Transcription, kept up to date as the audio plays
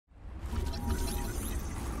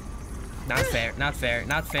Not fair, not fair,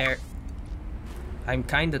 not fair. I'm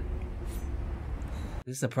kinda...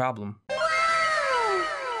 This is a problem.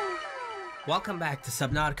 Welcome back to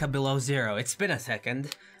Subnautica Below Zero. It's been a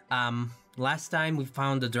second. Last time we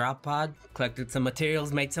found the drop pod, collected some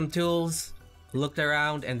materials, made some tools, looked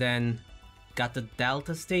around, and then got the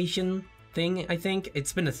Delta station thing, I think.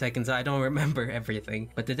 It's been a second, so I don't remember everything.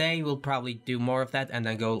 But today we'll probably do more of that and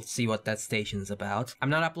then go see what that station's about. I'm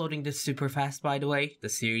not uploading this super fast, by the way, the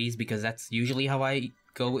series, because that's usually how I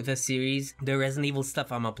go with a series. The Resident Evil stuff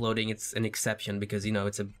I'm uploading, it's an exception because, you know,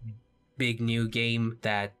 it's a big new game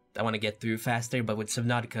that I want to get through faster, but with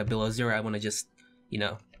Subnautica Below Zero, I want to just, you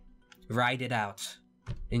know, ride it out.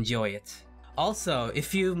 Enjoy it. Also,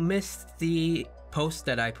 if you missed the post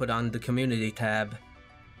that I put on the community tab,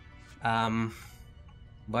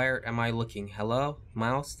 where am I looking? Hello?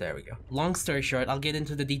 Mouse? There we go. Long story short, I'll get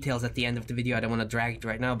into the details at the end of the video. I don't want to drag it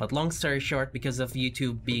right now, but long story short, because of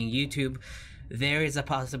YouTube being YouTube, there is a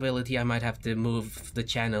possibility I might have to move the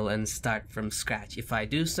channel and start from scratch. If I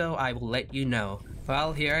do so, I will let you know.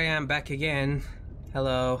 Well, here I am back again.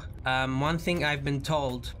 Hello. One thing I've been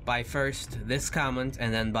told by first this comment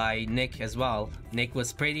and then by Nick as well. Nick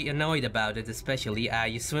was pretty annoyed about it, especially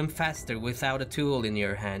you swim faster without a tool in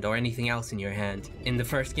your hand or anything else in your hand. In the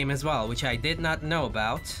first game as well, which I did not know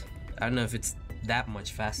about. I don't know if it's that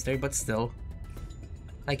much faster, but still,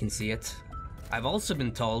 I can see it. I've also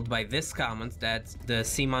been told by this comment that the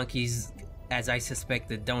sea monkeys, as I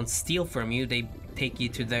suspected, don't steal from you, they take you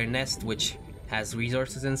to their nest, which has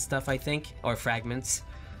resources and stuff, I think, or fragments.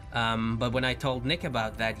 But when I told Nick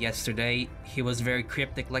about that yesterday, he was very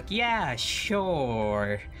cryptic, like, yeah,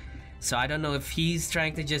 sure. So I don't know if he's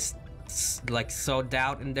trying to just, like, sow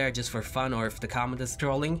doubt in there just for fun, or if the comment is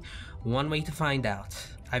trolling. One way to find out.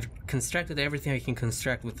 I've constructed everything I can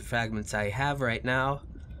construct with the fragments I have right now.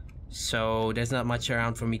 So there's not much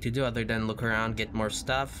around for me to do other than look around, get more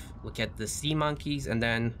stuff, look at the sea monkeys, and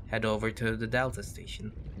then head over to the Delta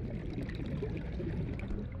station.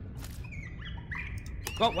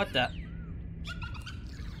 Oh, what the?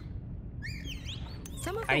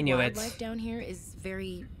 Some of the I knew it. wildlife down here is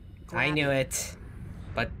very grabby. I knew it.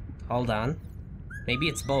 But hold on. Maybe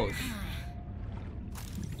it's both.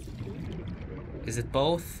 Is it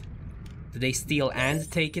both? Do they steal and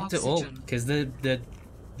take it to? Oh, because the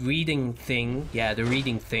reading thing, yeah, the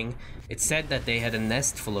reading thing, it said that they had a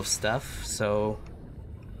nest full of stuff, so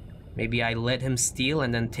maybe I let him steal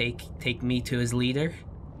and then take me to his leader?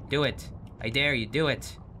 Do it. I dare you, do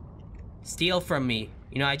it. Steal from me.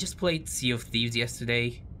 You know, I just played Sea of Thieves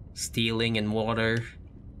yesterday. Stealing and water.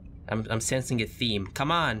 I'm sensing a theme. Come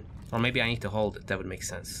on! Or maybe I need to hold it, that would make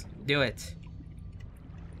sense. Do it.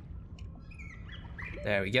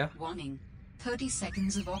 There we go. Warning. 30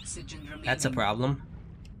 seconds of oxygen remaining. That's a problem.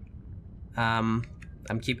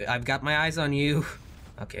 I've got my eyes on you.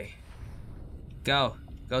 Okay. Go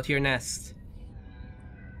to your nest.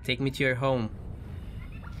 Take me to your home.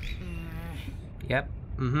 Yep.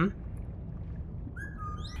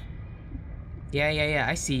 Yeah,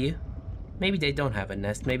 I see you. Maybe they don't have a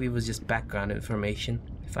nest. Maybe it was just background information.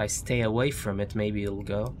 If I stay away from it, maybe it'll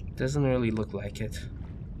go. Doesn't really look like it.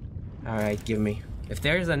 Alright, give me. If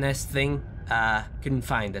there's a nest thing, couldn't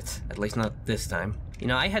find it. At least not this time. You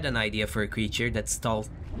know, I had an idea for a creature that stole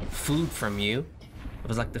food from you. It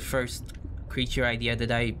was like the first creature idea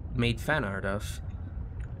that I made fan art of.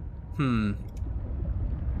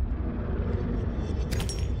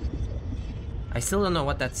 I still don't know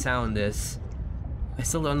what that sound is. I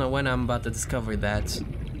still don't know when I'm about to discover that.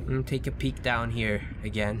 Take a peek down here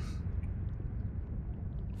again.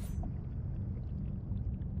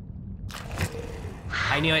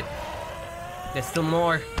 I knew it. There's still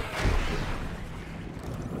more.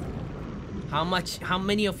 How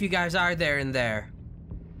many of you guys are there in there?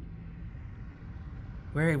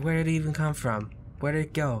 Where did it even come from? Where did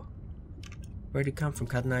it go? Where did it come from,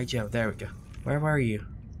 Cotton Eye Joe? There we go. Where were you?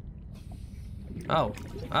 Oh.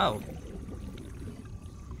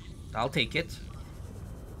 I'll take it.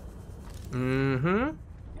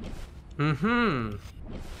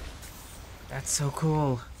 That's so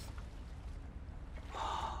cool.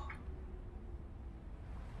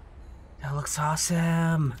 That looks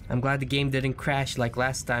awesome. I'm glad the game didn't crash like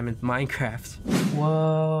last time in Minecraft.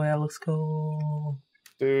 Whoa, that looks cool.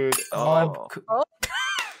 Dude, Oh.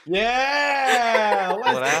 Yeah!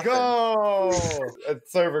 Let's go! A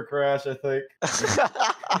server crash, I think.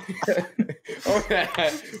 Okay.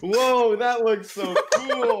 Whoa, that looks so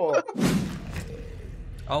cool!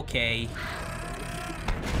 Okay.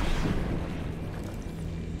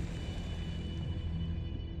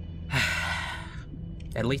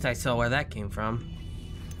 At least I saw where that came from.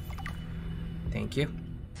 Thank you.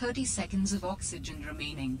 30 seconds of oxygen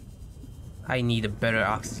remaining. I need a better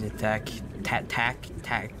oxygen attack.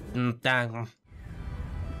 Dang.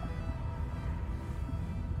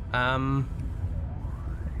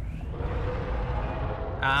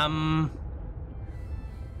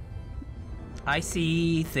 I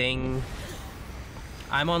see thing.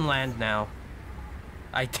 I'm on land now.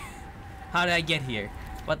 How did I get here?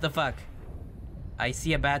 What the fuck? I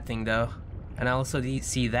see a bad thing though. And I also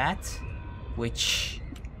see that, which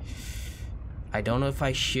I don't know if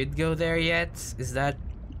I should go there yet. Is that...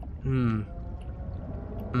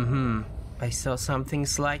 I saw something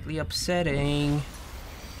slightly upsetting.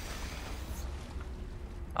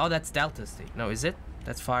 Oh, that's Delta Station. No, is it?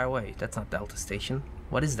 That's far away. That's not Delta Station.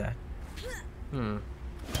 What is that?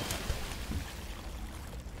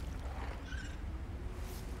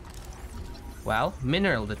 Well,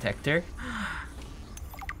 mineral detector.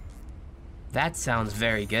 That sounds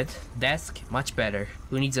very good. Desk, much better.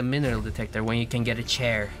 Who needs a mineral detector when you can get a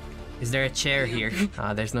chair? Is there a chair here?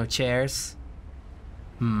 There's no chairs.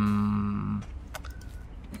 Now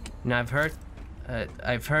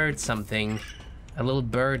I've heard something. A little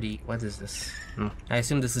birdie. What is this? I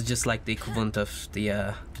assume this is just like the equivalent of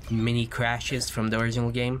the mini crashes from the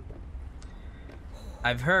original game.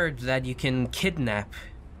 I've heard that you can kidnap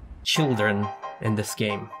children in this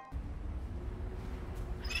game.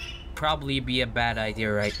 Probably be a bad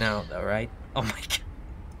idea right now though, right? Oh my god.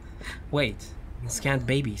 Wait, you scanned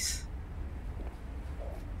babies.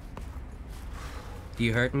 Do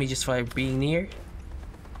you hurt me just by being near?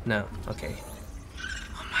 No, okay.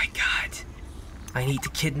 Oh my god. I need to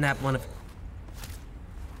kidnap one of...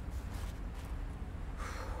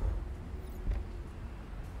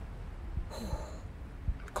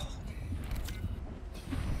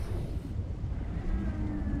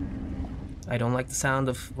 I don't like the sound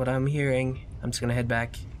of what I'm hearing. I'm just gonna head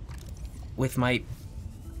back with my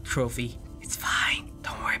trophy. It's fine.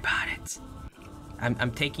 Don't worry about it.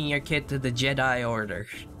 I'm taking your kid to the Jedi Order.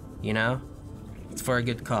 You know? It's for a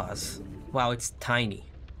good cause. Wow, it's tiny.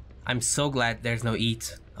 I'm so glad there's no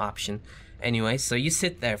eat option. Anyway, so you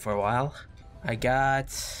sit there for a while. I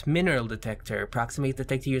got mineral detector. Approximate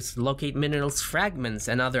detector used to locate minerals, fragments,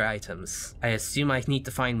 and other items. I assume I need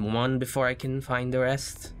to find one before I can find the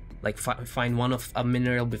rest. Like find one of a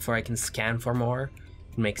mineral before I can scan for more.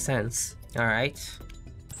 It makes sense. Alright.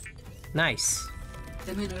 Nice.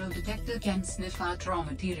 The mineral detector can sniff out raw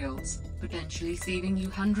materials, potentially saving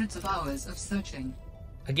you hundreds of hours of searching.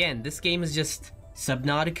 Again, this game is just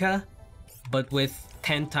Subnautica, but with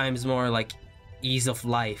 10 times more like ease of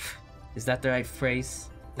life. Is that the right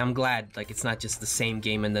phrase? I'm glad like it's not just the same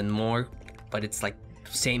game and then more, but it's like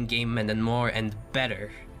same game and then more and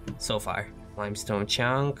better so far. Limestone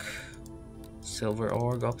chunk, silver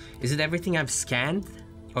ore, gold. Is it everything I've scanned?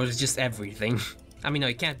 Or is it just everything? I mean, no,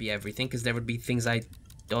 it can't be everything because there would be things I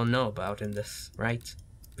don't know about in this, right?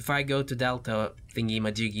 Before I go to Delta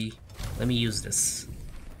thingy-majiggy, let me use this.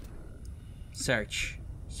 Search.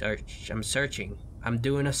 Search. I'm searching. I'm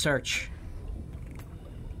doing a search.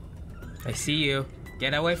 I see you.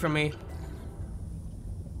 Get away from me.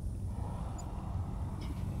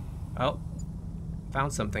 Oh.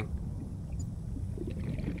 Found something.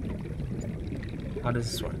 How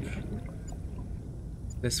does this work?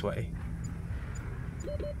 This way.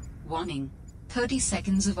 Warning. 30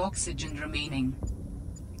 seconds of oxygen remaining.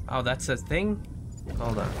 Oh, that's a thing?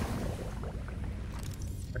 Hold on.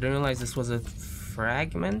 I didn't realize this was a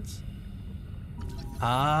fragment.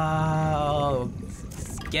 Oh,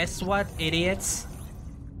 guess what, idiots?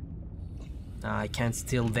 I can't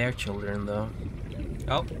steal their children, though.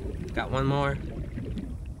 Oh, got one more.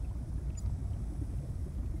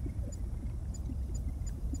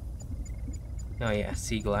 Oh yeah,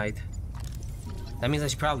 Sea Glide. That means I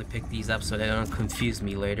should probably pick these up so they don't confuse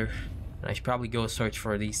me later. And I should probably go search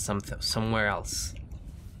for these somewhere else.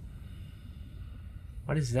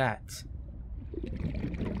 What is that?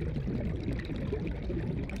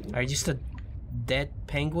 Are you just a dead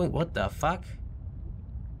penguin? What the fuck?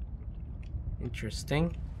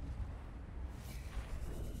 Interesting.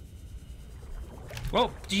 Oh,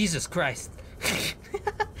 Jesus Christ.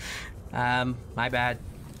 My bad.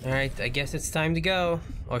 Alright, I guess it's time to go.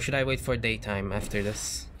 Or should I wait for daytime after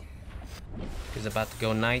this? It's about to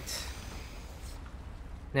go night.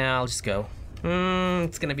 Nah, I'll just go.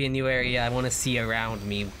 It's gonna be a new area. I want to see around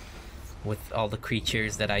me with all the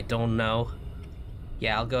creatures that I don't know.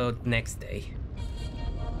 Yeah, I'll go next day.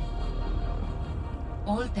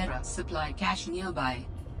 All Terra supply cache nearby.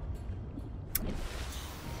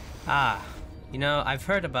 Ah, you know, I've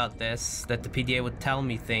heard about this, that the PDA would tell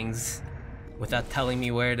me things without telling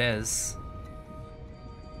me where it is.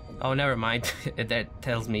 Oh, never mind. That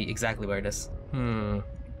tells me exactly where it is.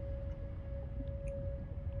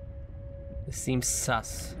 This seems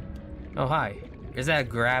sus. Oh, hi. Is that a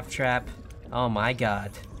grab trap? Oh my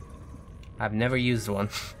god. I've never used one.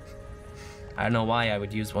 I don't know why I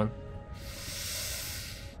would use one.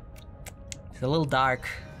 It's a little dark.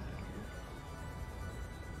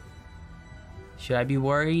 Should I be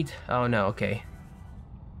worried? Oh no, okay.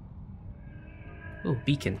 Ooh,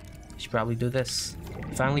 beacon. I should probably do this.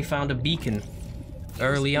 Finally found a beacon.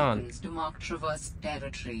 Early on. To mark traverse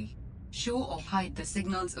territory. Show or hide the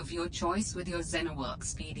signals of your choice with your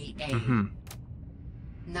XenoWorks PDA.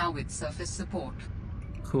 Now with surface support.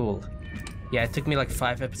 Cool. Yeah, it took me like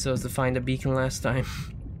 5 episodes to find a beacon last time.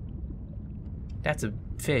 That's a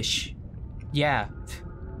fish. Yeah.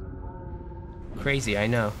 Crazy, I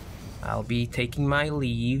know. I'll be taking my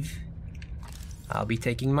leave. I'll be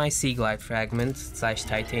taking my sea glide fragment /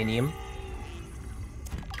 titanium.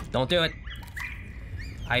 Don't do it.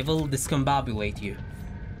 I will discombobulate you.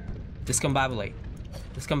 Discombobulate.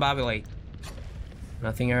 Discombobulate.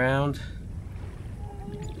 Nothing around.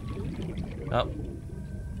 Oh.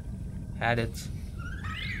 Had it.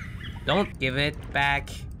 Don't give it back.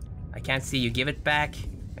 I can't see you. Give it back.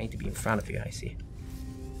 I need to be in front of you, I see.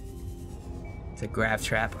 It's a grab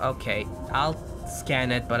trap. Okay, I'll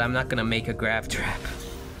scan it, but I'm not gonna make a grab trap.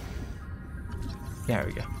 There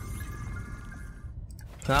we go.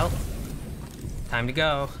 Well, time to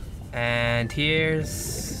go. And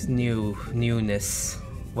here's newness.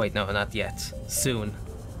 Wait, no, not yet. Soon.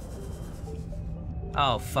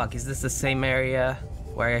 Oh fuck, is this the same area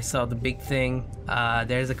where I saw the big thing?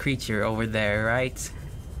 There's a creature over there, right?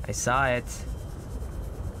 I saw it.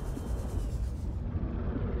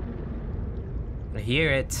 I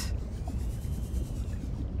hear it.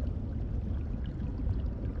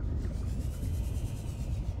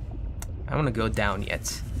 I wanna go down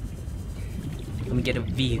yet. Let me get a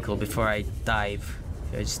vehicle before I dive.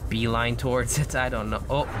 Should I just beeline towards it? I don't know.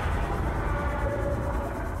 Oh.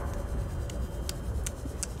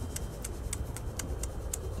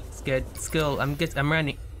 It's good. It's cool. I'm good. I'm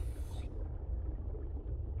running.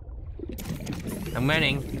 I'm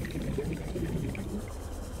running.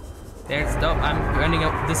 There's no. I'm running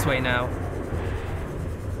up this way now.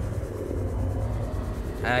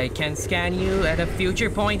 I can scan you at a future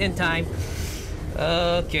point in time.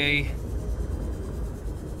 Okay.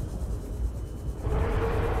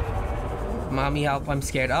 Mommy, help, I'm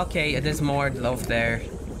scared. Okay, there's more love there.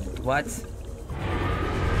 What?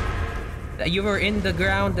 You were in the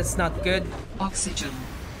ground, that's not good. Oxygen.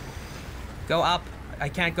 Go up. I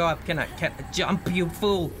can't go up, can I? Can't jump, you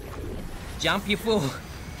fool. Jump, you fool.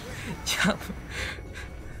 Jump.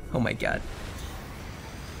 Oh my god.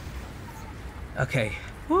 Okay.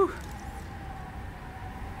 Whew.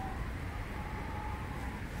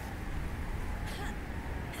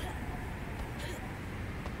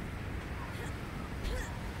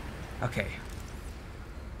 Okay.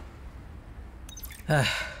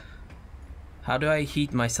 How do I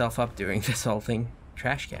heat myself up during this whole thing?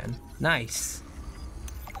 Trash can. Nice.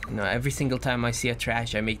 You know, every single time I see a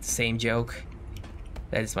trash, I make the same joke.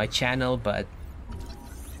 That is my channel, but...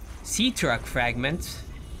 Sea truck fragment.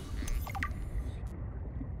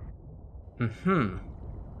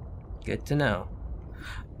 Good to know.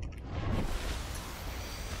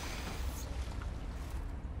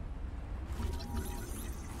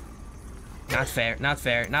 Not fair, not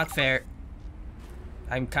fair, not fair.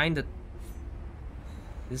 I'm kinda...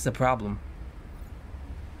 This is a problem.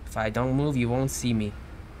 If I don't move, you won't see me.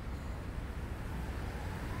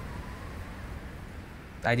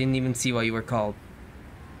 I didn't even see what you were called.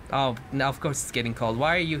 Oh, now of course it's getting cold.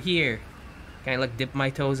 Why are you here? Can I like dip my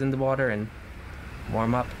toes in the water and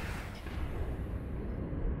warm up?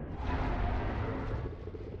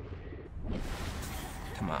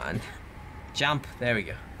 Come on. Jump. There we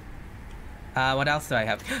go. What else do I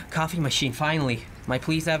have? Coffee machine, finally. My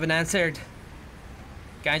pleas have been answered.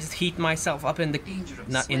 Can I just heat myself up in the...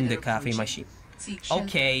 Not in the coffee machine.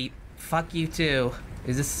 Okay, fuck you too.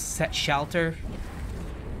 Is this set shelter?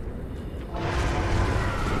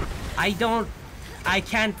 I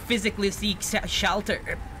can't physically see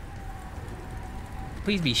shelter.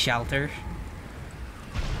 Please be shelter.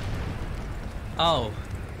 Oh.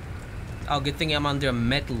 Oh, good thing I'm under a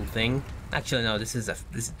metal thing. Actually, no, this is a...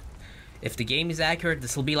 If the game is accurate,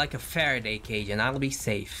 this will be like a Faraday cage and I'll be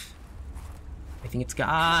safe. I think it's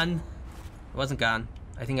gone. It wasn't gone.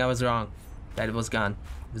 I think I was wrong. That it was gone.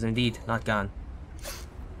 It was indeed not gone.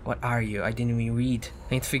 What are you? I didn't even read.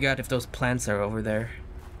 I need to figure out if those plants are over there.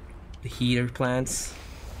 The heater plants.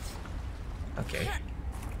 Okay.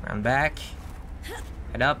 Round back.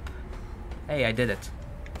 Head up. Hey, I did it.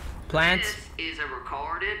 Plant. This is a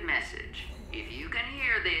recorded message. If you can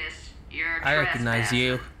hear this, you're I recognize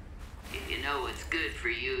you. If you know what's good for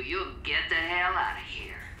you, you'll get the hell out of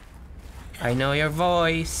here. I know your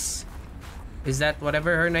voice. Is that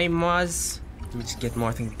whatever her name was? Let me just get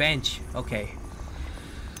more things. Bench. Okay.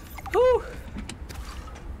 Whew.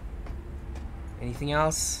 Anything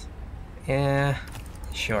else? Yeah.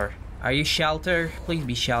 Sure. Are you shelter? Please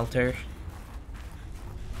be shelter.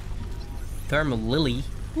 Thermal Lily.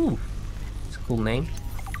 Ooh. It's a cool name.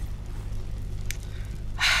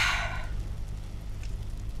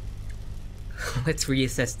 Let's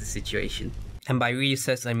reassess the situation. And by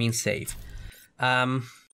reassess, I mean save.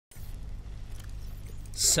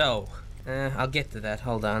 So, I'll get to that.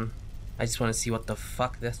 Hold on. I just want to see what the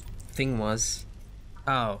fuck this thing was.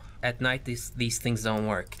 Oh, at night these things don't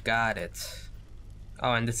work. Got it.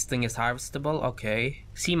 Oh, and this thing is harvestable? Okay.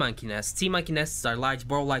 Sea monkey nests. Sea monkey nests are large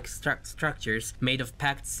burrow-like structures made of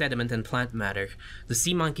packed sediment and plant matter. The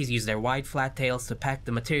sea monkeys use their wide, flat tails to pack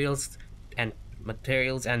the materials and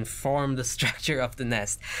form the structure of the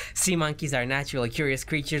nest. Sea monkeys are naturally curious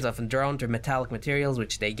creatures, often drawn to metallic materials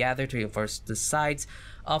which they gather to reinforce the sides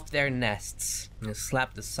of their nests and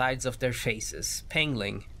slap the sides of their faces.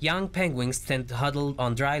 Pangling. Young penguins tend to huddle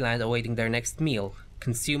on dry land awaiting their next meal,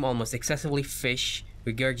 consume almost excessively fish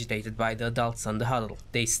regurgitated by the adults on the huddle.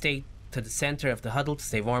 They stay to the center of the huddle to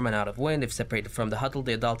stay warm and out of wind. If separated from the huddle,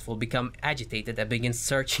 the adult will become agitated and begin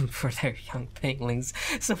searching for their young penguins.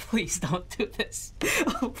 So please don't do this.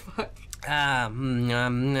 Oh fuck.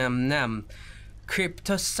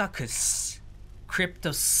 Cryptosuchus.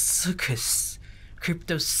 Cryptosuchus.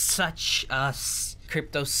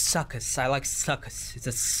 I like succus. It's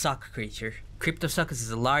a suck creature. Cryptosuchus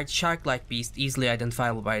is a large shark-like beast, easily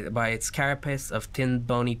identifiable by its carapace of thin,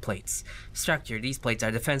 bony plates. Structure. These plates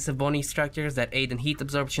are defensive, bony structures that aid in heat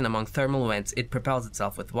absorption among thermal vents. It propels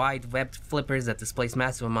itself with wide, webbed flippers that displace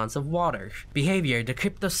massive amounts of water. Behavior. The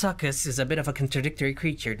Cryptosuchus is a bit of a contradictory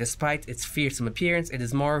creature. Despite its fearsome appearance, it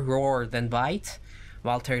is more roar than bite.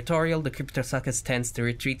 While territorial, the Cryptosuchus tends to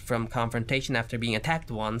retreat from confrontation after being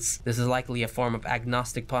attacked once. This is likely a form of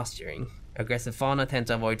agnostic posturing. Aggressive fauna tend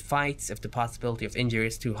to avoid fights if the possibility of injury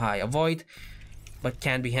is too high. Avoid, but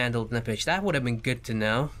can be handled in a pinch. That would have been good to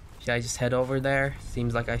know. Should I just head over there?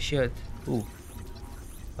 Seems like I should. Ooh.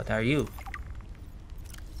 What are you?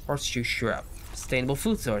 Horseshoe shrub. Sustainable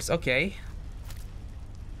food source. Okay.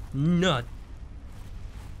 Nut.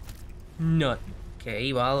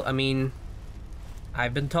 Okay, well, I mean,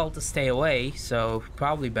 I've been told to stay away, so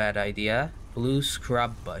probably bad idea. Blue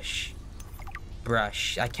scrub bush.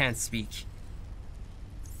 Brush. I can't speak.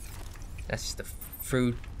 That's just the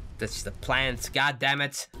fruit. That's just the plants. God damn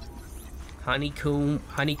it. Honeycomb.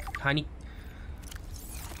 Honey.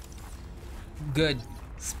 Good.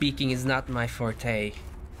 Speaking is not my forte.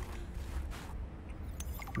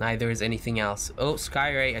 Neither is anything else. Oh,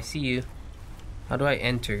 Skyray, I see you. How do I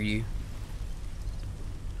enter you?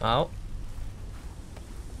 Oh.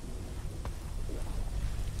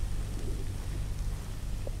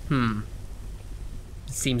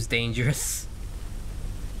 Seems dangerous.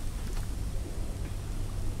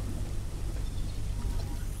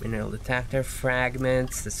 Mineral detector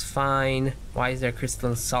fragments. That's fine. Why is there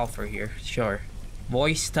crystalline sulfur here? Sure.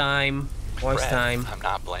 Voice time. Voice time. I'm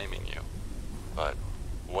not blaming you, but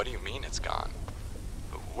what do you mean it's gone?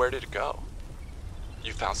 Where did it go?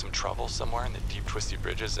 You found some trouble somewhere in the deep twisty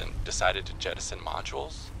bridges and decided to jettison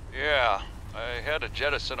modules? Yeah, I had to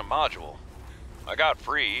jettison a module. I got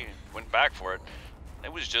free, went back for it.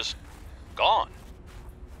 It was just gone.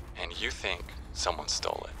 And you think someone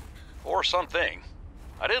stole it? Or something.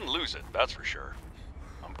 I didn't lose it, that's for sure.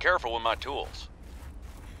 I'm careful with my tools.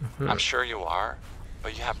 I'm sure you are,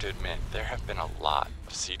 but you have to admit there have been a lot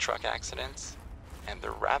of sea truck accidents, and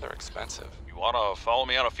they're rather expensive. You wanna follow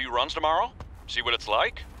me on a few runs tomorrow? See what it's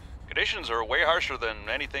like? Conditions are way harsher than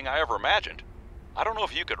anything I ever imagined. I don't know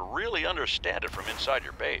if you could really understand it from inside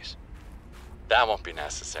your base. That won't be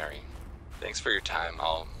necessary. Thanks for your time.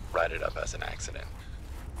 I'll write it up as an accident.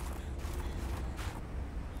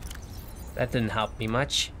 That didn't help me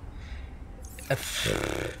much.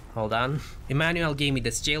 Hold on. Emmanuel gave me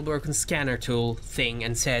this jailbroken scanner tool thing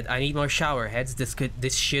and said, I need more shower heads.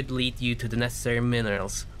 This should lead you to the necessary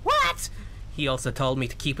minerals. What? He also told me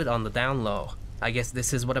to keep it on the down low. I guess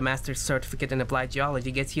this is what a master's certificate in applied geology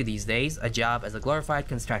gets you these days, a job as a glorified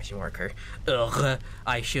construction worker. Ugh,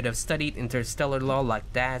 I should have studied interstellar law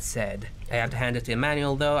like Dad said. I have to hand it to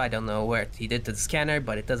Emmanuel though, I don't know what he did to the scanner,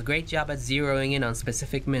 but it does a great job at zeroing in on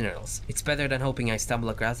specific minerals. It's better than hoping I stumble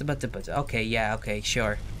across it, but okay, yeah, okay,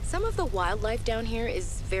 sure. Some of the wildlife down here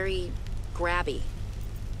is very grabby.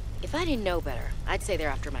 If I didn't know better, I'd say they're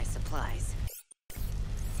after my supplies.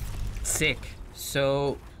 Sick.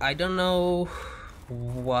 So, I don't know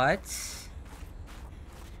what.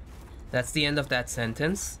 That's the end of that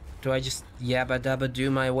sentence. Do I just yabba dabba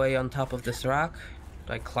do my way on top of this rock?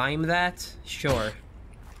 Do I climb that? Sure.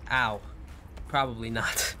 Ow. Probably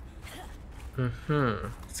not.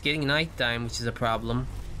 It's getting nighttime, which is a problem.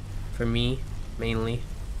 For me, mainly.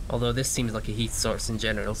 Although this seems like a heat source in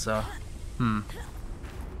general, so...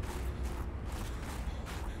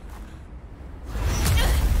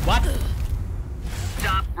 What?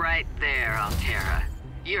 Stop right there, Altera.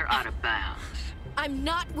 You're out of bounds. I'm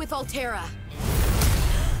not with Altera.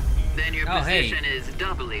 Then your Oh, hey. position is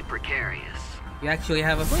doubly precarious. You actually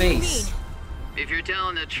have a What do you face. mean? If you're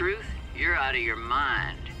telling the truth, you're out of your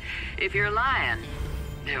mind. If you're lying,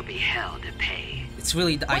 there'll be hell to pay. It's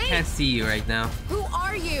really... I Wait. can't see you right now. Who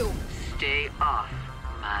are you? Stay off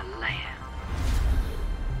my land.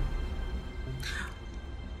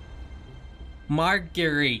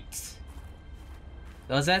 Marguerite.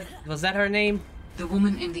 Was that her name? The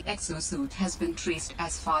woman in the exosuit has been traced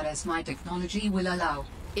as far as my technology will allow.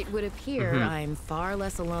 It would appear I'm far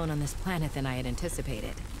less alone on this planet than I had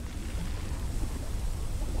anticipated.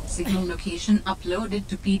 Signal location uploaded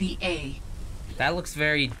to PDA. That looks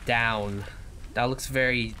very down. That looks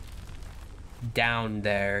very down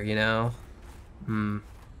there, you know? Well,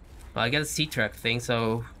 I got a C-truck thing,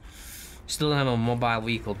 so... Still don't have a mobile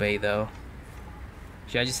vehicle bay, though.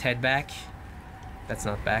 Should I just head back? That's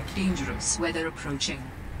not back. Dangerous weather approaching.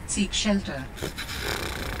 Seek shelter.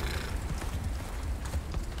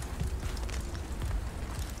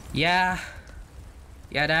 Yeah,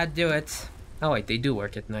 that'd do it. Oh wait, they do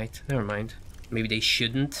work at night. Never mind. Maybe they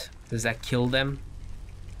shouldn't. Does that kill them?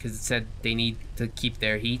 Because it said they need to keep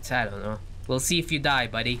their heat. I don't know. We'll see if you die,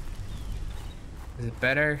 buddy. Is it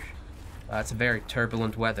better? It's a very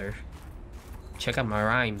turbulent weather. Check out my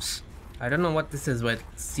rhymes. I don't know what this is, but it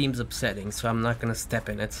seems upsetting, so I'm not gonna step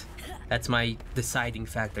in it. That's my deciding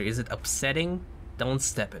factor. Is it upsetting? Don't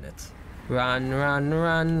step in it. Run, run,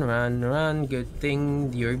 run, run, run. Good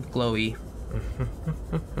thing you're glowy.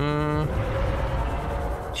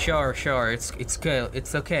 Sure. It's good.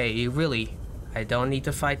 It's okay. Really, I don't need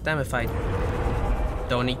to fight them if I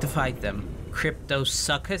don't need to fight them. Crypto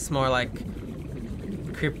suckus, more like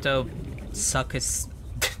crypto suckus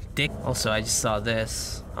dick. Also, I just saw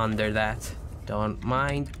this under that. Don't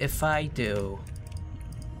mind if I do.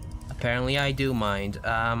 Apparently, I do mind.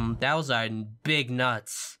 Those are big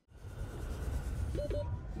nuts.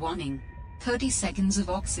 Warning. 30 seconds of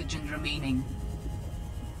oxygen remaining.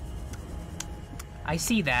 I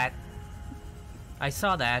see that. I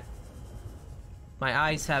saw that. My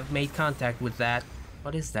eyes have made contact with that.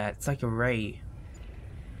 What is that? It's like a ray.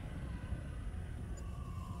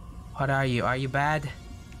 What are you? Are you bad?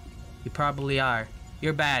 You probably are.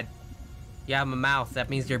 You're bad. You have a mouth. That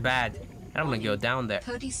means you're bad. I don't want to go down there.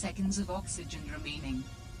 30 seconds of oxygen remaining.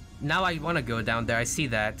 Now I want to go down there. I see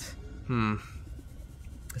that.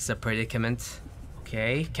 It's a predicament.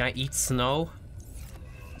 Okay. Can I eat snow?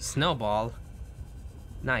 Snowball.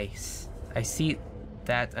 Nice. I see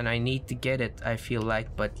that and I need to get it, I feel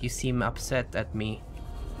like, but you seem upset at me.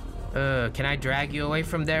 Can I drag you away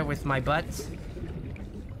from there with my butt?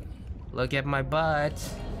 Look at my butt.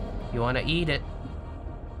 You want to eat it?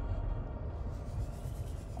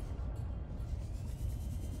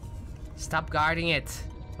 Stop guarding it.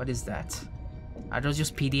 What is that? Are those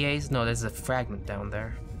just PDAs? No, there's a fragment down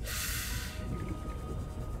there.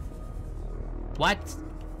 What?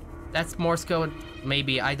 That's Morse code?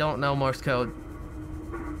 Maybe. I don't know Morse code.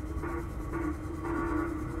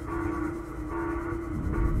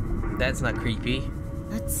 That's not creepy.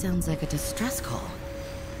 That sounds like a distress call.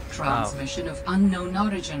 Transmission of unknown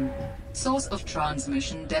origin. Source of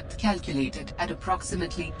transmission depth calculated at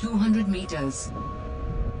approximately 200 meters.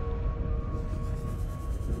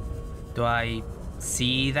 Do I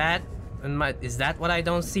see that? In my, is that what I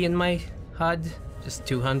don't see in my HUD? Just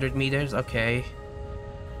 200 meters? Okay.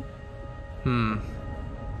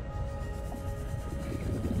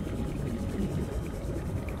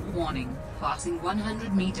 Warning. Passing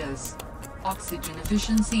 100 meters. Oxygen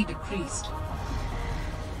efficiency decreased.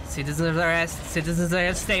 Citizens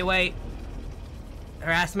arrest, stay away.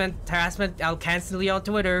 Harassment, I'll cancel you on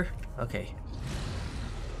Twitter. Okay.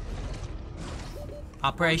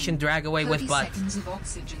 Operation Drag Away with 30 Butt. seconds of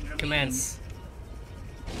oxygen remaining. Commence.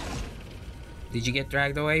 Did you get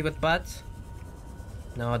dragged away with butt?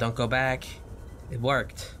 No, don't go back. It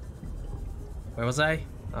worked. Where was I?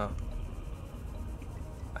 Oh.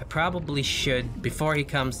 I probably should, before he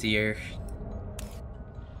comes here,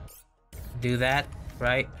 do that.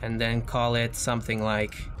 right? And then call it something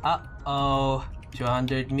like, uh-oh,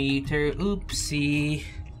 200 meter oopsie,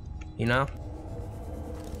 you know?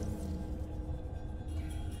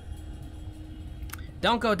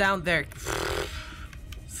 Don't go down there.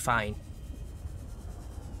 Fine.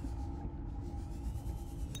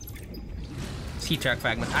 Sea-Truck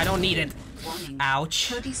fragment. I don't need it. Warning. Ouch.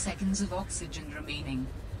 30 seconds of oxygen remaining.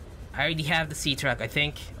 I already have the Sea-Truck, I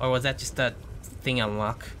think. Or was that just a thing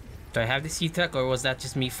unlock? Do I have the Sea-Truck, or was that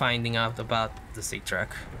just me finding out about the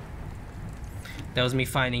Sea-Truck? That was me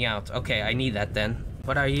finding out. Okay, I need that then.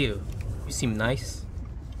 What are you? You seem nice.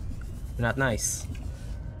 You're not nice.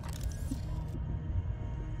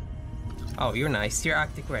 Oh, you're nice. You're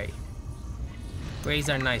Arctic Ray. Rays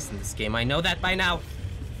are nice in this game. I know that by now.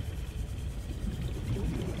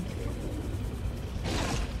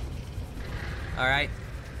 Alright.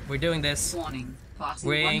 We're doing this. Warning. Passing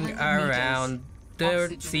Ring 100 around meters. the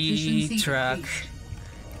Oxygen sea efficiency truck. decreased.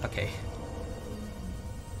 Okay.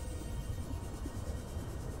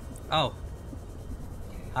 Oh.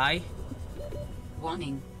 Hi.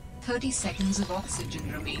 Warning. 30 seconds of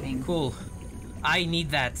oxygen remaining. Cool. I need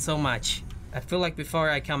that so much. I feel like before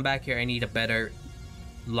I come back here, I need a better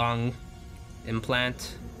lung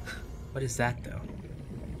implant. What is that though?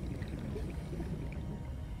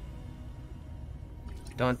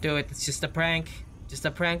 Don't do it. It's just a prank. Just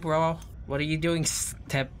a prank, bro. What are you doing,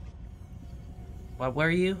 Step? What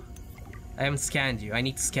were you? I haven't scanned you. I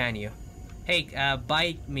need to scan you. Hey,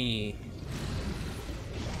 bite me.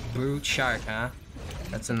 Brute shark, huh?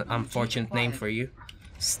 That's an unfortunate name for you.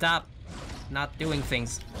 Stop not doing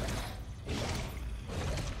things.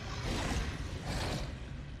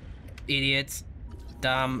 Idiots.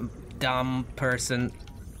 Dumb person.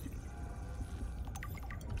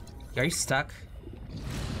 Are you stuck?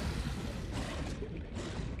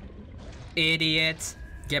 Idiot.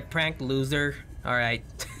 Get pranked, loser. Alright.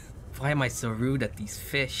 Why am I so rude at these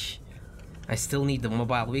fish? I still need the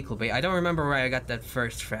mobile vehicle bay. I don't remember where I got that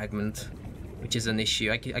first fragment, which is an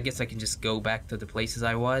issue. I guess I can just go back to the places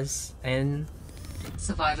I was in.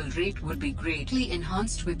 Survival rate would be greatly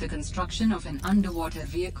enhanced with the construction of an underwater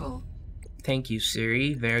vehicle. Thank you,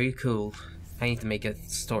 Siri. Very cool. I need to make a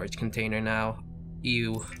storage container now.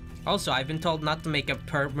 Ew. Also, I've been told not to make a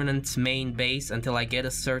permanent main base until I get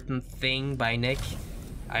a certain thing by Nick.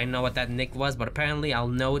 I don't know what that Nick was, but apparently I'll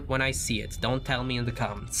know it when I see it. Don't tell me in the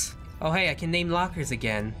comments. Oh hey, I can name lockers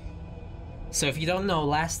again. So if you don't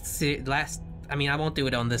know, I mean, I won't do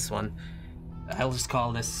it on this one. I'll just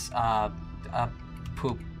call this,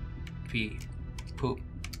 poopty.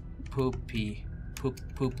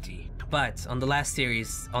 But on the last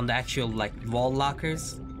series, on the actual, like, wall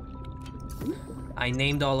lockers, I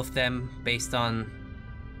named all of them based on...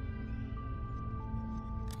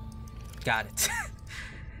 Got it.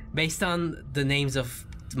 Based on the names of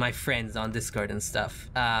my friends on Discord and stuff.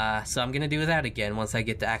 So I'm gonna do that again once I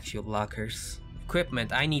get the actual lockers.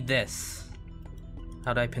 Equipment, I need this.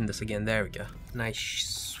 How do I pin this again? There we go. And I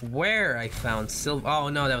swear I found silver. Oh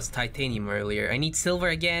no, that was titanium earlier. I need silver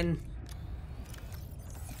again.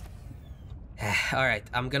 Alright,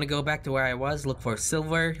 I'm gonna go back to where I was, look for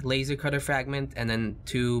silver, laser cutter fragment, and then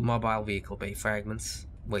 2 mobile vehicle bay fragments.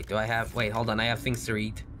 Wait, wait, hold on, I have things to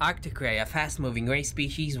read. Arctic ray, a fast-moving ray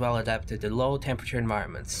species well adapted to low-temperature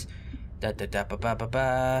environments.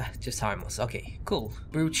 Just harmless. Okay, cool.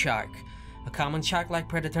 Brute shark, a common shark-like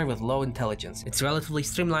predator with low intelligence. Its relatively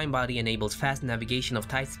streamlined body enables fast navigation of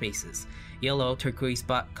tight spaces. Yellow turquoise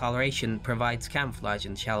coloration provides camouflage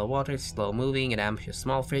in shallow waters, slow-moving, and ambushes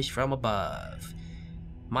small fish from above.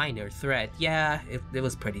 Minor threat, yeah, it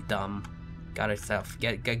was pretty dumb. Got itself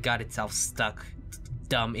stuck.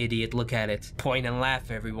 Dumb idiot, look at it. Point and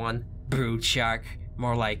laugh, everyone. Brute shark.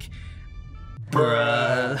 More like...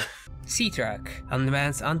 bruh. Sea Truck. An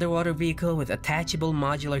advanced underwater vehicle with attachable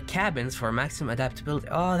modular cabins for maximum adaptability.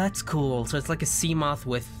 Oh, that's cool. So it's like a Seamoth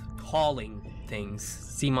with hauling things.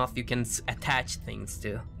 Seamoth you can attach things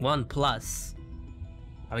to. 1+.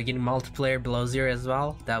 Are we getting multiplayer below 0 as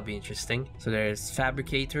well? That'll be interesting. So there's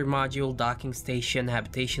fabricator module, docking station,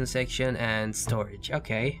 habitation section, and storage.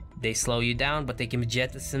 Okay. They slow you down, but they can be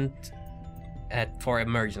jettisoned for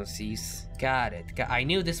emergencies. Got it. I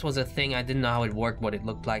knew this was a thing. I didn't know how it worked, what it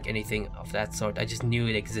looked like, anything of that sort. I just knew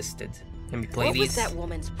it existed. Let me play these. What was that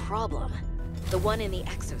woman's problem? The one in the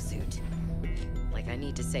exosuit. Like I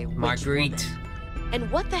need to say which Marguerite. woman.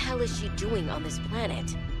 And what the hell is she doing on this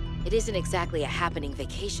planet? It isn't exactly a happening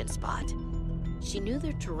vacation spot. She knew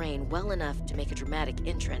their terrain well enough to make a dramatic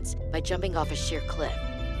entrance by jumping off a sheer cliff.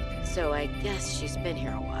 So I guess she's been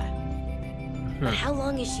here a while. But how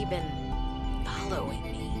long has she been following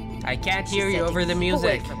me? I can't She hear said you to over the keep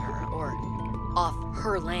music. away from her or off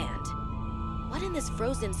her land. What in this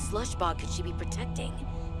frozen slush bog could she be protecting?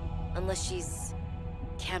 Unless she's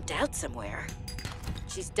camped out somewhere.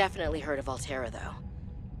 She's definitely heard of Altera, though.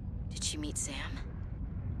 Did she meet Sam?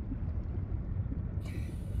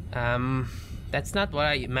 That's not what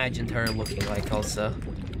I imagined her looking like also,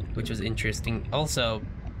 which was interesting. Also,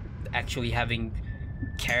 actually having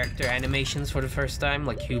character animations for the first time,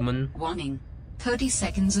 like human. Warning. 30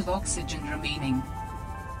 seconds of oxygen remaining.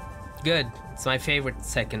 Good. It's my favorite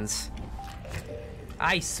seconds.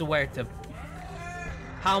 I swear to...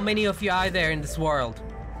 How many of you are there in this world?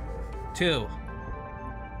 2.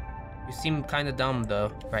 You seem kinda dumb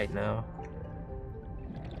though, right now.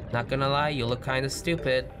 Not gonna lie, you look kinda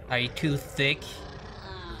stupid. Are you too thick?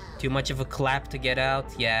 Too much of a clap to get out?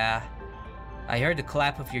 Yeah. I heard the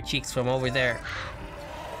clap of your cheeks from over there.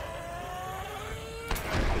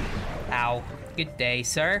 Ow. Good day,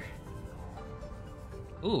 sir.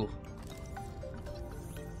 Ooh.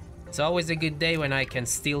 It's always a good day when I can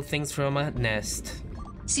steal things from a nest.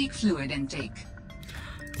 Seek fluid intake.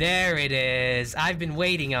 There it is. I've been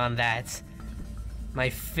waiting on that. My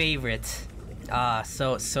favorite. Ah,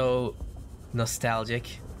 so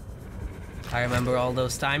nostalgic. I remember all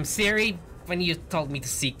those times. Siri, when you told me to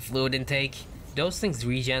seek fluid intake. Those things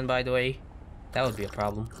regen, by the way. That would be a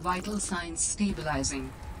problem. Vital signs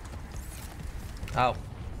stabilizing. Oh.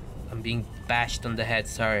 I'm being bashed on the head,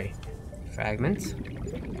 sorry. Fragment.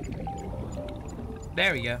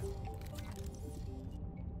 There we go.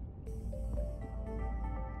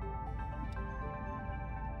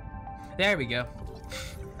 There we go.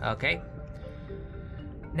 Okay.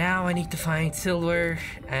 Now I need to find silver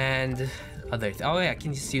and other. Oh yeah, I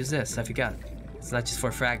can just use this. I forgot. It's not just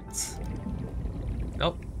for fragments.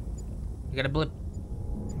 Nope. I got a blip.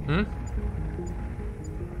 Hmm?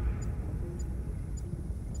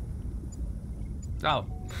 Oh,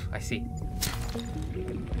 I see.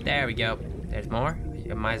 There we go. There's more.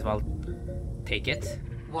 You might as well take it.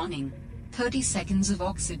 Warning. 30 seconds of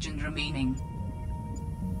oxygen remaining.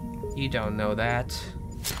 You don't know that.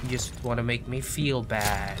 You just want to make me feel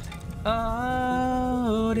bad.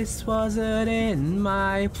 Oh, this wasn't in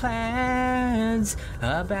my plans.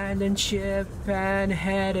 Abandoned ship and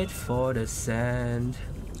headed for the sand.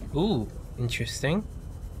 Ooh, interesting.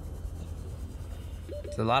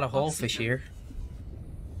 There's a lot of holefish here.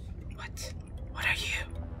 What? What are you?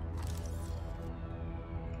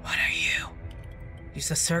 What are you?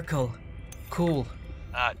 Use a circle. Cool.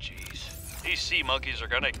 Ah, jeez. These sea monkeys are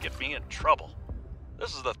gonna get me in trouble.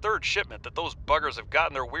 This is the 3rd shipment that those buggers have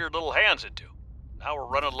gotten their weird little hands into. Now we're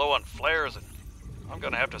running low on flares, and I'm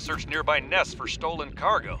gonna have to search nearby nests for stolen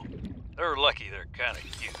cargo. They're lucky they're kinda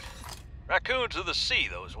cute. Raccoons of the sea,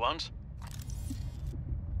 those ones.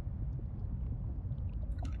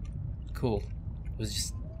 Cool.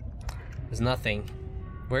 It was nothing.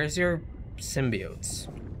 Where's your symbiotes?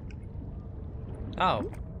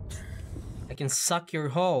 Oh. I can suck your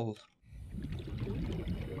hole.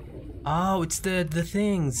 Oh, it's the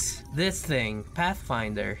things. This thing.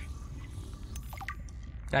 Pathfinder.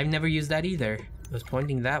 I've never used that either. It was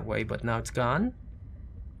pointing that way, but now it's gone?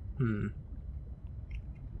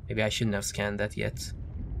 Maybe I shouldn't have scanned that yet.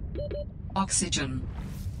 Oxygen.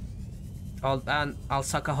 I'll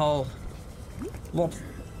suck a hole. Whoop.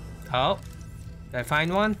 Oh. Did I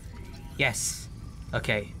find one? Yes.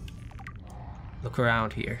 Okay. Look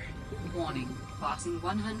around here. Warning. Passing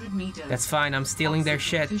 100 meters. That's fine, I'm stealing their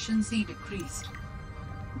shit. Efficiency decreased.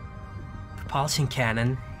 Propulsion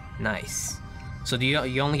cannon. Nice. So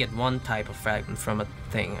you only get one type of fragment from a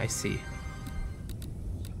thing, I see.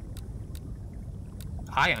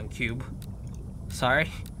 Ion cube. Sorry.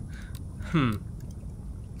 Oh,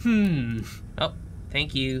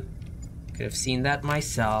 thank you. Could have seen that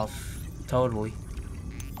myself. Totally.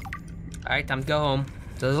 Alright, time to go home.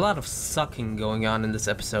 There's a lot of sucking going on in this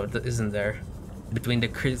episode, isn't there? Between the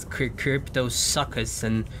crypto suckers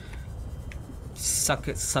and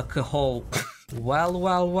suck a hole.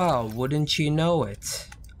 Well, wouldn't you know it?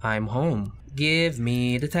 I'm home. Give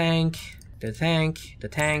me the tank. The tank.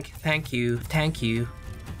 Thank you.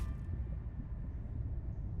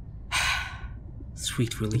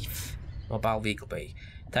 Sweet relief. Mobile vehicle bay.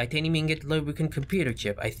 Titanium ingot lubricant computer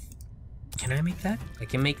chip. Can I make that? I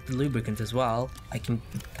can make the lubricant as well. I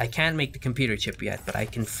can't make the computer chip yet, but I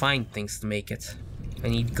can find things to make it. I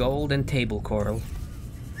need gold and table coral.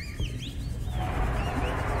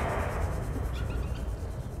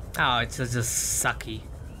 Oh, it's just sucky.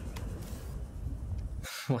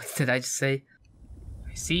 What did I just say?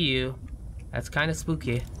 I see you. That's kind of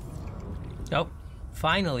spooky. Oh,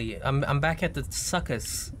 finally, I'm back at the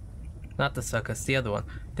suckers. Not the suckers, the other one.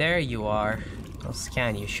 There you are. I'll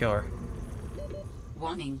scan you, sure.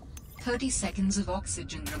 Warning. 30 seconds of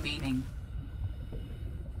oxygen remaining.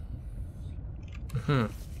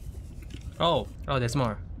 Oh, there's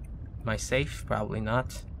more. Am I safe? Probably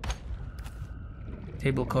not.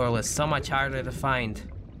 Table coral is so much harder to find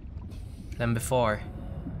than before.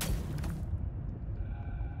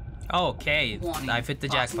 Okay, Warning. I've hit the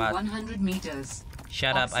Passing jackpot. 100 meters.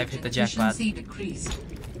 Shut up, I've hit the Oxygen jackpot. efficiency decreased.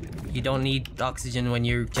 You don't need oxygen when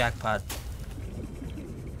you're jackpot.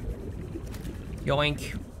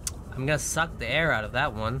 Yoink. I'm gonna suck the air out of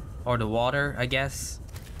that one. Or the water, I guess.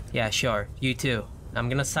 Yeah, sure. You too. I'm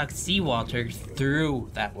gonna suck seawater through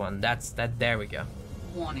that one. There we go.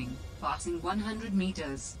 Warning. Passing 100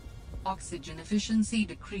 meters. Oxygen efficiency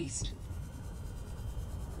decreased.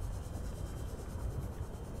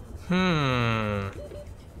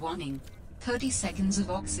 Warning. 30 seconds of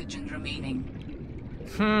oxygen remaining.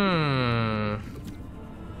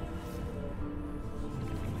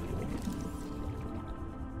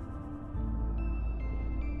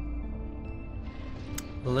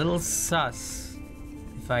 A little sus,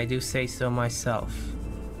 if I do say so myself.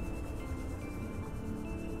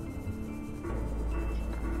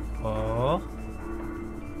 Oh.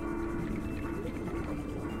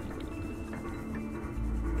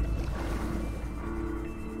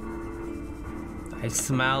 I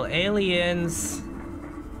smell aliens.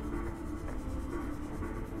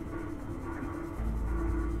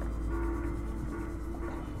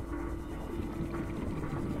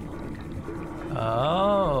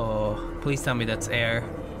 Oh, please tell me that's air.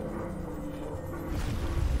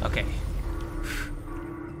 Okay.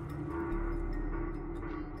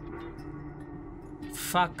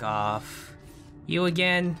 Fuck off. You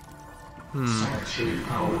again? Sanctuary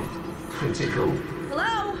power critical.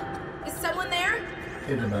 Hello? Is someone there?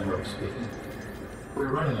 In a manner of speaking. We're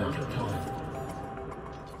running out of time.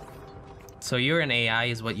 So you're an AI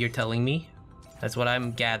is what you're telling me? That's what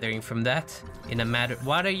I'm gathering from that. In a matter,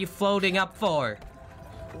 what are you floating up for?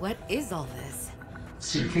 What is all this?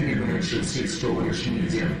 Seeking emergency storage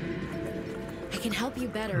medium. I can help you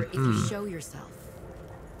better if you show yourself.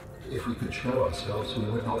 If we could show ourselves, we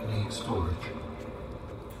would not need storage.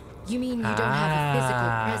 You mean you don't have a physical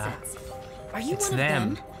presence? Are you It's one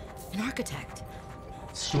them. of them? An architect?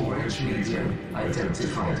 Storage medium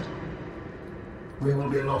identified. We will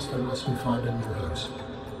be lost unless we find a new host.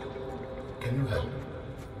 Can you help?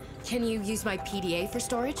 Can you use my PDA for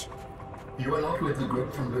storage? You are not with the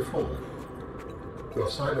group from before. Your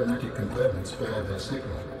cybernetic components bear their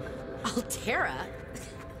signal. Altera?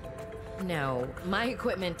 No, my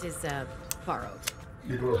equipment is, borrowed.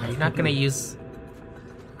 It will have You're not gonna use...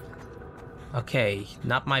 Okay,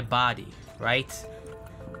 not my body, right?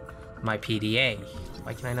 My PDA.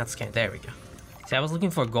 Why can I not scan? There we go. See, I was looking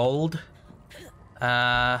for gold.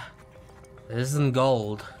 This isn't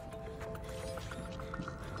gold.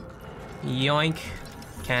 Yoink.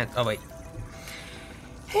 Can't... Oh, wait.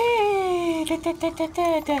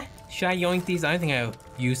 Should I yoink these? I don't think I have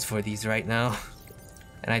use for these right now.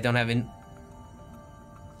 And I don't have in...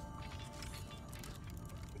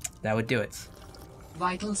 That would do it.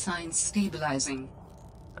 Vital signs stabilizing.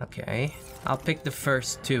 Okay. I'll pick the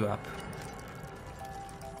first two up.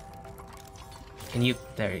 And you...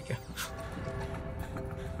 There you go.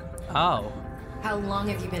 Oh. How long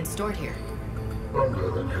have you been stored here?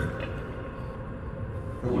 Longer than hoped.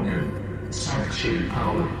 Warning. Sanctuary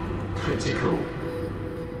power critical.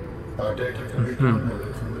 Our data can be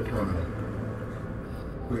downloaded from the terminal.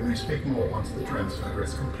 We may speak more once the transfer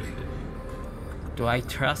is complete. Do I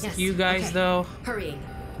trust Yes, you guys, okay. though? Hurrying.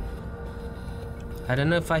 I don't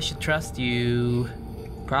know if I should trust you.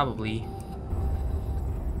 Probably.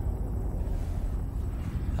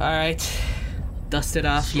 Alright. Dust it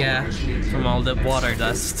off, yeah. From all the water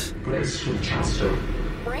dust. Brace for transfer.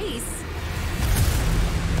 Brace?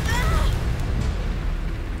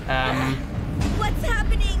 What's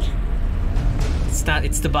happening? It's not,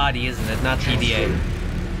 it's the body, isn't it? Not PDA.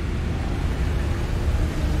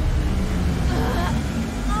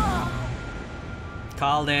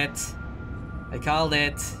 Called it. I called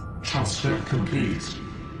it. Transfer complete.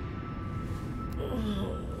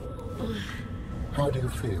 How do you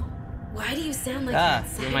feel? Why do you sound like Ah,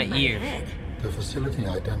 you're in my inside ear. head? The facility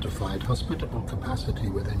identified hospitable capacity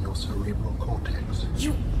within your cerebral cortex.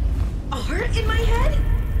 You are in my head?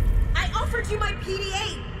 I offered you my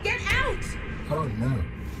PDA! Get out! Oh no.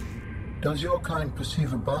 Does your kind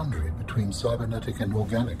perceive a boundary between cybernetic and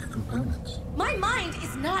organic components? My mind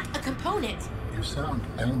is not a component. You sound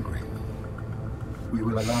angry. We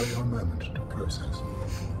will allow you a moment to process.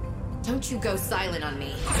 Don't you go silent on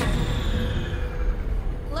me.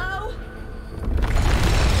 Hello?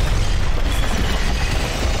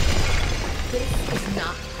 This is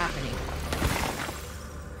not happening.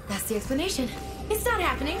 That's the explanation. It's not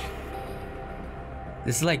happening.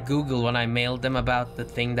 This is like Google when I mailed them about the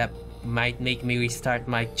thing that might make me restart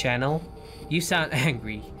my channel. You sound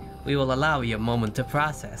angry. We will allow you a moment to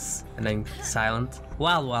process. And I'm silent.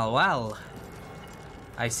 Well.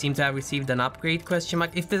 I seem to have received an upgrade, question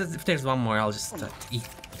mark. If there's one more, I'll just eat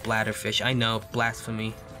bladderfish. I know,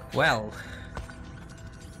 blasphemy. Well.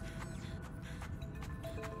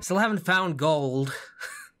 Still haven't found gold.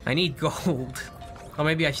 I need gold. Or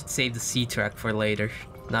maybe I should save the sea truck for later.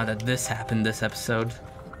 Now that this happened this episode.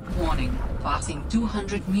 Warning, passing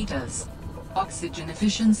 200 meters. Oxygen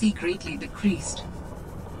efficiency greatly decreased.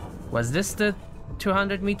 Was this the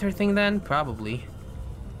 200-meter thing then? Probably.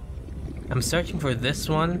 I'm searching for this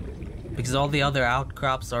one because all the other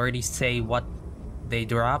outcrops already say what they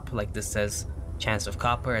drop. Like this says chance of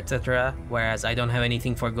copper, etc. Whereas I don't have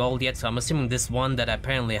anything for gold yet, so I'm assuming this one that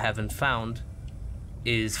apparently I haven't found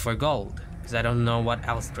is for gold. Because I don't know what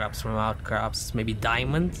else drops from outcrops. Maybe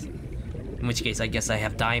diamonds? In which case I guess I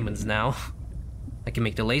have diamonds now. I can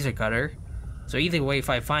make the laser cutter. So either way, if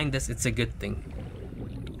I find this, it's a good thing.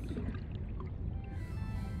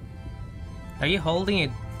 Are you holding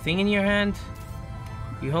a thing in your hand?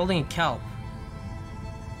 You're holding a kelp.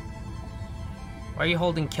 Why are you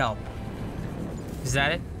holding kelp? Is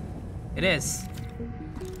that it? It is.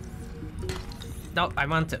 No, I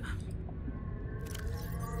want to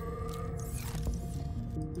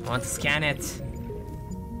scan it.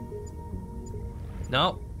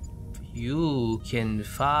 No. You can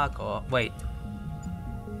fuck off. Wait.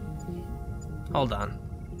 Hold on.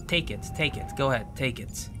 Take it. Go ahead, take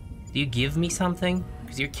it. Do you give me something?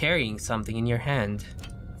 Because you're carrying something in your hand.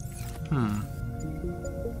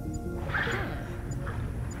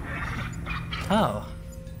 Oh.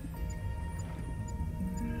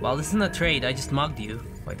 Well, this isn't a trade, I just mugged you.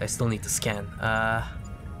 Wait, I still need to scan.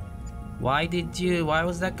 Why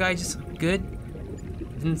was that guy just good?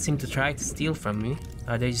 Didn't seem to try to steal from me.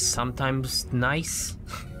 Are they just sometimes nice?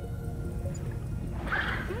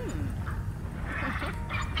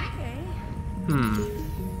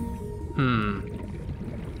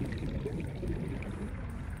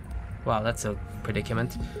 Wow, that's a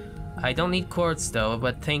predicament. I don't need quartz though,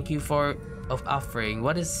 but thank you for offering.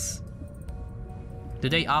 What is... Do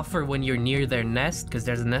they offer when you're near their nest? Because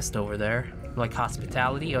there's a nest over there. Like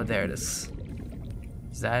hospitality? Oh, there it is.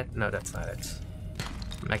 Is that? No, that's not it.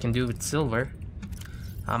 I can do with silver.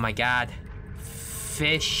 Oh my god.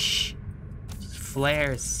 Fish.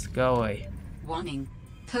 Flares. Go away. Warning.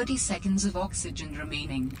 30 seconds of oxygen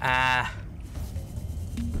remaining. Ah.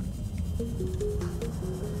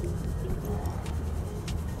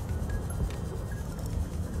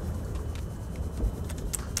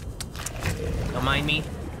 Don't mind me.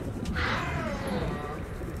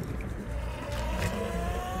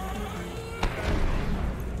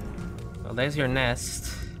 Well, there's your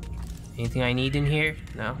nest. Anything I need in here?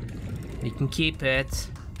 No. You can keep it.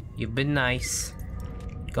 You've been nice.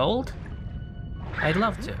 Gold? I'd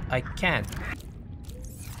love to. I can't.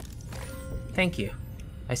 Thank you.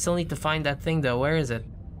 I still need to find that thing though. Where is it?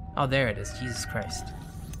 Oh, there it is. Jesus Christ.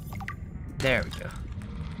 There we go.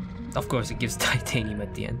 Of course, it gives titanium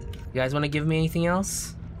at the end. You guys want to give me anything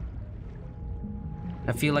else?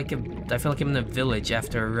 I feel like I'm in a village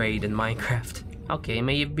after a raid in Minecraft. Okay,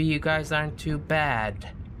 maybe you guys aren't too bad.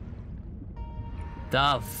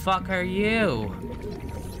 The fuck are you?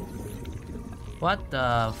 What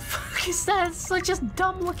the fuck is that? It's such a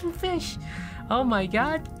dumb looking fish. Oh my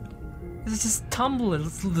god. It's just tumbling. It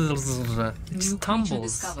just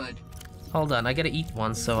tumbles. Hold on, I gotta eat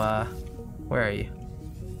one, so where are you?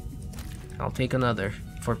 I'll take another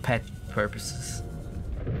for pet purposes.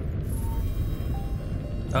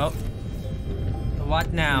 Oh.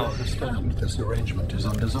 What now? I understand this arrangement is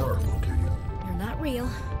undesirable to you. You're not real.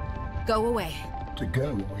 Go away. To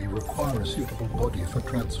go, we require a suitable body for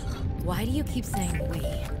transfer. Why do you keep saying we?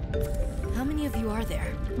 How many of you are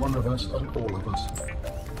there? One of us and all of us.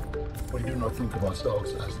 We do not think of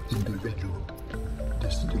ourselves as individual,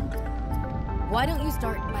 distinct. Why don't you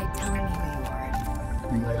start by telling me who you are?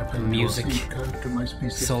 You may append Music. your seed code to my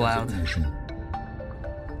species So loud. designation.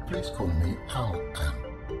 Please call me Al.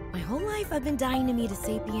 My whole life I've been dying to meet a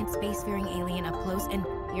sapient spacefaring alien up close, and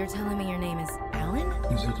you're telling me your name is Alan?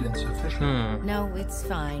 Is it insufficient? No, it's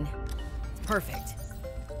fine. It's perfect.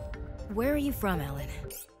 Where are you from, Alan?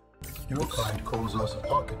 Your kind calls us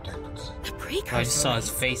architects. A precursor. I just saw his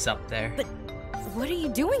face up there. But what are you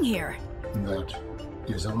doing here? That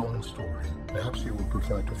is a long story. Perhaps you would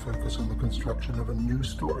prefer to focus on the construction of a new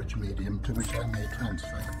storage medium to which I may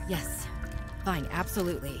transfer. Yes. Fine,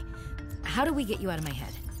 absolutely. How do we get you out of my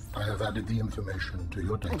head? I have added the information to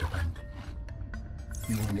your data bank.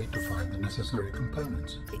 You will need to find the necessary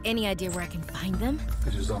components. Any idea where I can find them?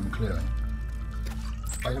 It is unclear.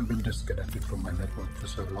 I have been disconnected from my network for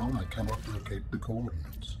so long I cannot locate the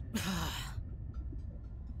coordinates.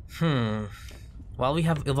 While we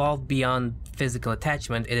have evolved beyond physical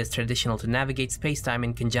attachment, it is traditional to navigate spacetime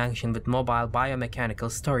in conjunction with mobile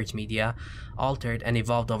biomechanical storage media, altered and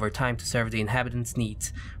evolved over time to serve the inhabitants'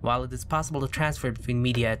 needs. While it is possible to transfer between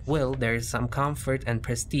media at will, there is some comfort and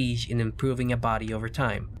prestige in improving a body over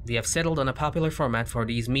time. We have settled on a popular format for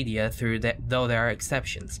these media, though there are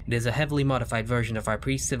exceptions. It is a heavily modified version of our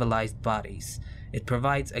pre-civilized bodies. It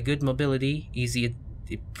provides good mobility, easy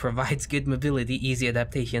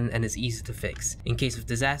adaptation, and is easy to fix. In case of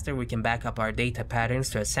disaster, we can back up our data patterns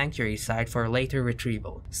to a sanctuary site for later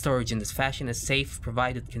retrieval. Storage in this fashion is safe,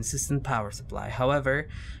 provided consistent power supply. However,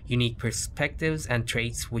 unique perspectives and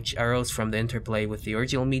traits which arose from the interplay with the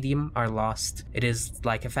original medium are lost. It is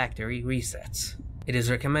like a factory reset. It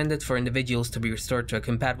is recommended for individuals to be restored to a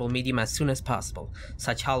compatible medium as soon as possible.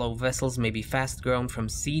 Such hollow vessels may be fast grown from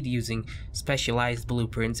seed using specialized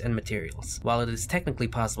blueprints and materials. While it is technically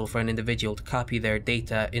possible for an individual to copy their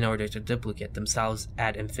data in order to duplicate themselves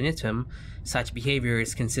ad infinitum, such behavior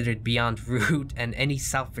is considered beyond rude, and any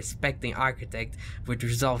self-respecting architect would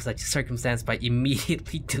resolve such a circumstance by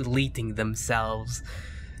immediately deleting themselves.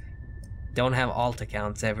 Don't have alt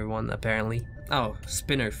accounts, everyone, apparently. Oh,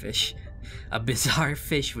 spinnerfish. A bizarre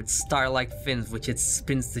fish with star-like fins which it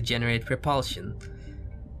spins to generate propulsion.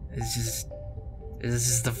 It's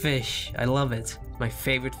just a fish. I love it. My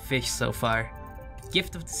favorite fish so far.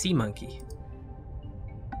 Gift of the sea monkey.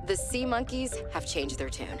 The sea monkeys have changed their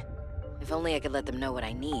tune. If only I could let them know what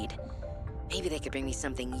I need. Maybe they could bring me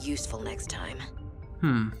something useful next time.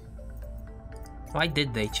 Why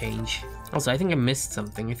did they change? Also, I think I missed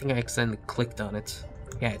something. I think I accidentally clicked on it.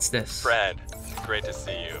 Yeah, it's this. Fred, great to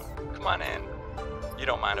see you. Come on in. You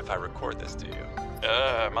don't mind if I record this, do you?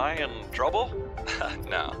 Am I in trouble?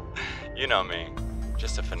 No. You know me.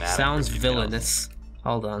 Just a fanatic. Sounds for details. villainous.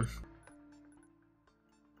 Hold on.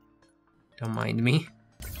 Don't mind me.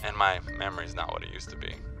 And my memory's not what it used to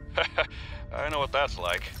be. I know what that's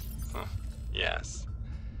like. Yes.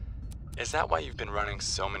 Is that why you've been running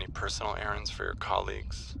so many personal errands for your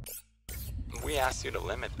colleagues? We asked you to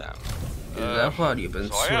limit them. Is that why you've been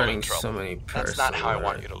So I am in running trouble. so many personal That's not how I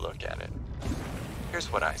want errands? you to look at it.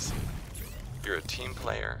 Here's what I see. You're a team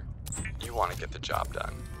player. You want to get the job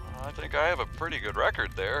done. I think I have a pretty good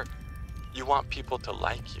record there. You want people to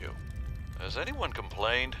like you. Has anyone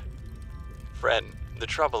complained? Fred, the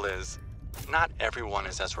trouble is, not everyone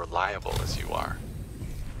is as reliable as you are.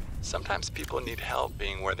 Sometimes people need help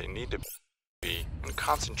being where they need to be and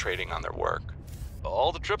concentrating on their work.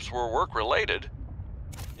 All the trips were work-related.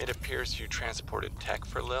 It appears you transported tech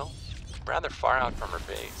for Lil, rather far out from her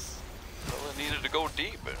base. Well, it needed to go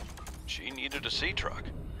deep, and she needed a sea truck.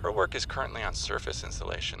 Her work is currently on surface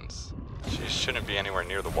installations. She shouldn't be anywhere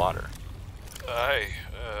near the water.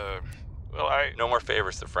 No more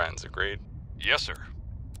favors to friends, agreed? Yes, sir.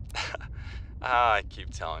 I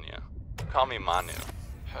keep telling you. Call me Manu.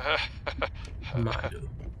 Manu.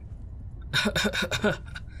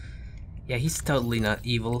 Yeah, he's totally not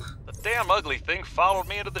evil. The damn ugly thing followed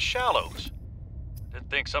me into the shallows. Didn't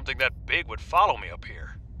think something that big would follow me up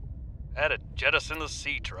here. Had to jettison the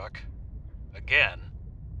sea truck. Again.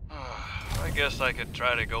 I guess I could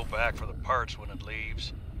try to go back for the parts when it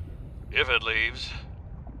leaves. If it leaves.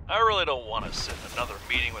 I really don't want to sit in another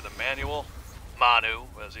meeting with Emmanuel. Manu,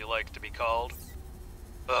 as he likes to be called.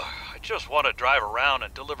 I just want to drive around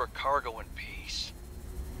and deliver cargo in peace.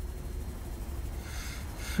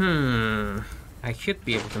 I should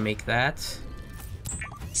be able to make that.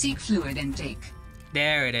 Seek fluid intake.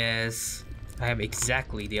 There it is. I have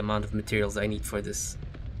exactly the amount of materials I need for this.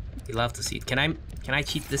 You love to see it. Can I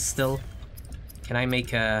cheat this still? Can I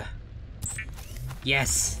make a...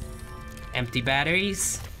 Yes! Empty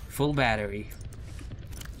batteries, full battery.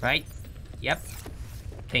 Right? Yep.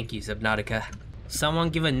 Thank you, Subnautica. Someone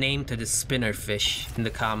give a name to this spinner fish in the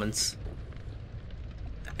comments.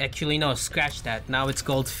 Actually, no, scratch that. Now it's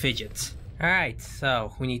called Fidget. Alright,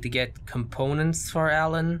 so we need to get components for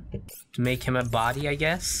Alan to make him a body, I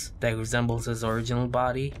guess, that resembles his original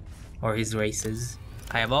body, or his race's.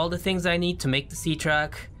 I have all the things I need to make the sea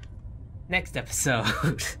truck. Next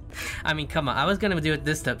episode. I mean, come on, I was gonna do it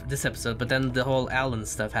this episode, but then the whole Alan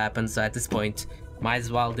stuff happened, so at this point, might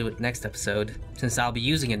as well do it next episode. Since I'll be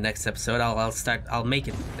using it next episode, I'll make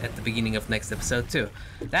it at the beginning of next episode too.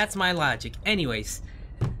 That's my logic. Anyways,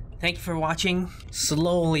 thank you for watching.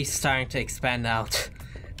 Slowly starting to expand out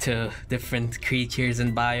to different creatures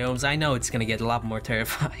and biomes. I know it's gonna get a lot more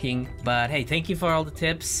terrifying, but hey, thank you for all the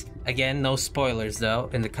tips. Again, no spoilers though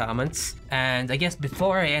in the comments. And I guess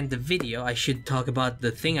before I end the video, I should talk about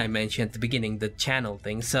the thing I mentioned at the beginning, the channel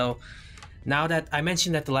thing. So now that I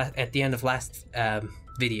mentioned at the end of last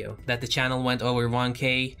video that the channel went over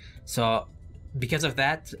 1K, so because of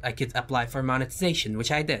that I could apply for monetization,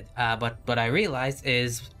 which I did. But what I realized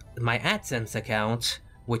is my AdSense account,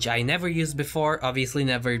 which I never used before, obviously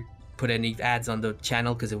never put any ads on the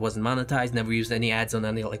channel because it wasn't monetized, never used any ads on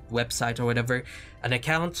any like website or whatever. An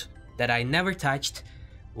account that I never touched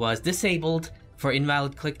was disabled for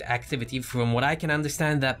invalid clicked activity. From what I can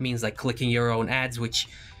understand, that means like clicking your own ads, which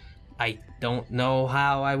I don't know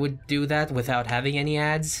how I would do that without having any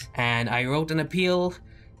ads. And I wrote an appeal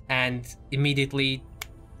and immediately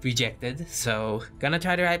rejected. So gonna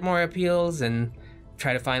try to write more appeals and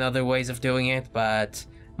try to find other ways of doing it, but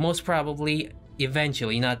most probably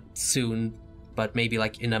eventually, not soon, but maybe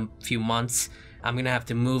like in a few months, I'm gonna have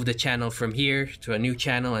to move the channel from here to a new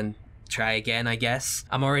channel and try again, I guess.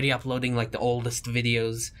 I'm already uploading like the oldest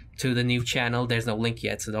videos to the new channel. There's no link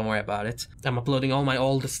yet, so don't worry about it. I'm uploading all my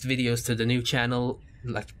oldest videos to the new channel,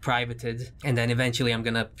 like privated, and then eventually I'm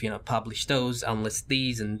gonna, you know, publish those, unlist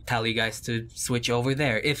these, and tell you guys to switch over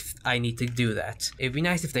there if I need to do that. It'd be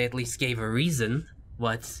nice if they at least gave a reason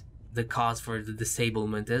what the cause for the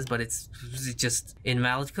disablement is, but it's just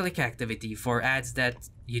invalid click activity for ads that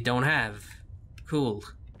you don't have. Cool.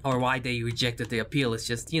 Or why they rejected the appeal is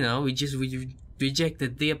just, you know, we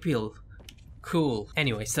rejected the appeal. Cool.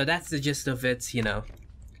 Anyway, so that's the gist of it, you know.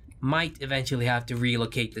 Might eventually have to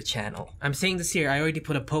relocate the channel. I'm saying this here, I already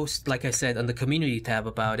put a post, like I said, on the community tab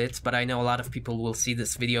about it, but I know a lot of people will see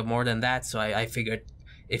this video more than that, so I figured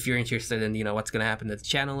if you're interested in, you know, what's gonna happen to the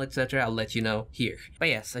channel, etc., I'll let you know here. But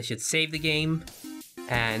yes, I should save the game,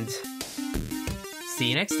 and see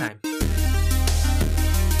you next time.